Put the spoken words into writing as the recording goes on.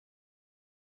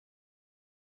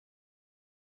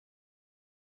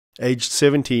Aged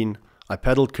 17, I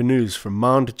paddled canoes from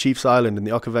Mound to Chiefs Island in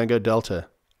the Okavango Delta,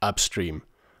 upstream,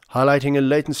 highlighting a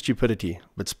latent stupidity,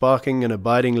 but sparking an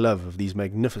abiding love of these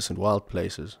magnificent wild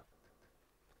places.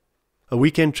 A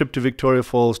weekend trip to Victoria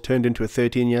Falls turned into a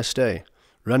 13-year stay,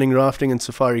 running rafting and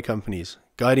safari companies,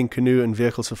 guiding canoe and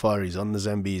vehicle safaris on the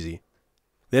Zambezi.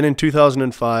 Then in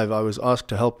 2005, I was asked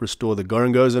to help restore the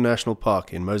Gorongosa National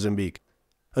Park in Mozambique,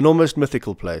 an almost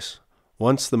mythical place,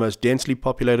 once the most densely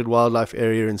populated wildlife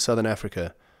area in southern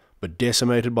Africa, but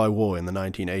decimated by war in the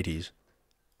 1980s.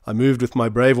 I moved with my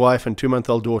brave wife and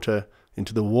 2-month-old daughter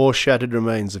into the war-shattered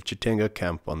remains of Chitenga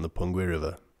Camp on the Pungwe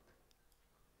River.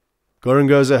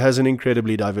 Gorongosa has an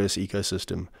incredibly diverse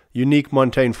ecosystem, unique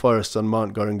montane forests on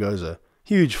Mount Gorongosa,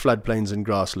 huge floodplains and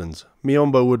grasslands,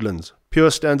 miombo woodlands, pure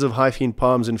stands of hyphene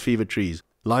palms and fever trees,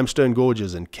 limestone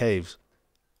gorges and caves.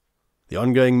 The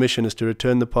ongoing mission is to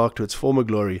return the park to its former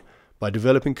glory by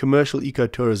developing commercial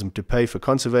ecotourism to pay for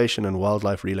conservation and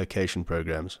wildlife relocation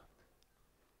programs.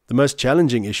 The most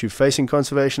challenging issue facing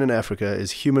conservation in Africa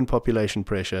is human population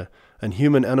pressure and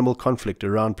human-animal conflict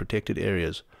around protected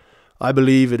areas. I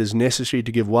believe it is necessary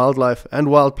to give wildlife and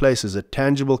wild places a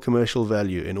tangible commercial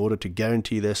value in order to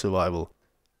guarantee their survival.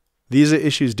 These are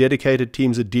issues dedicated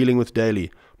teams are dealing with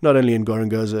daily, not only in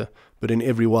Gorongosa, but in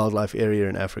every wildlife area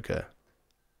in Africa.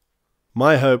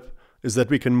 My hope is that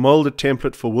we can mold a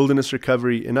template for wilderness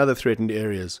recovery in other threatened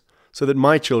areas, so that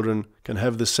my children can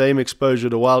have the same exposure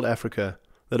to wild Africa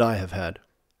that I have had.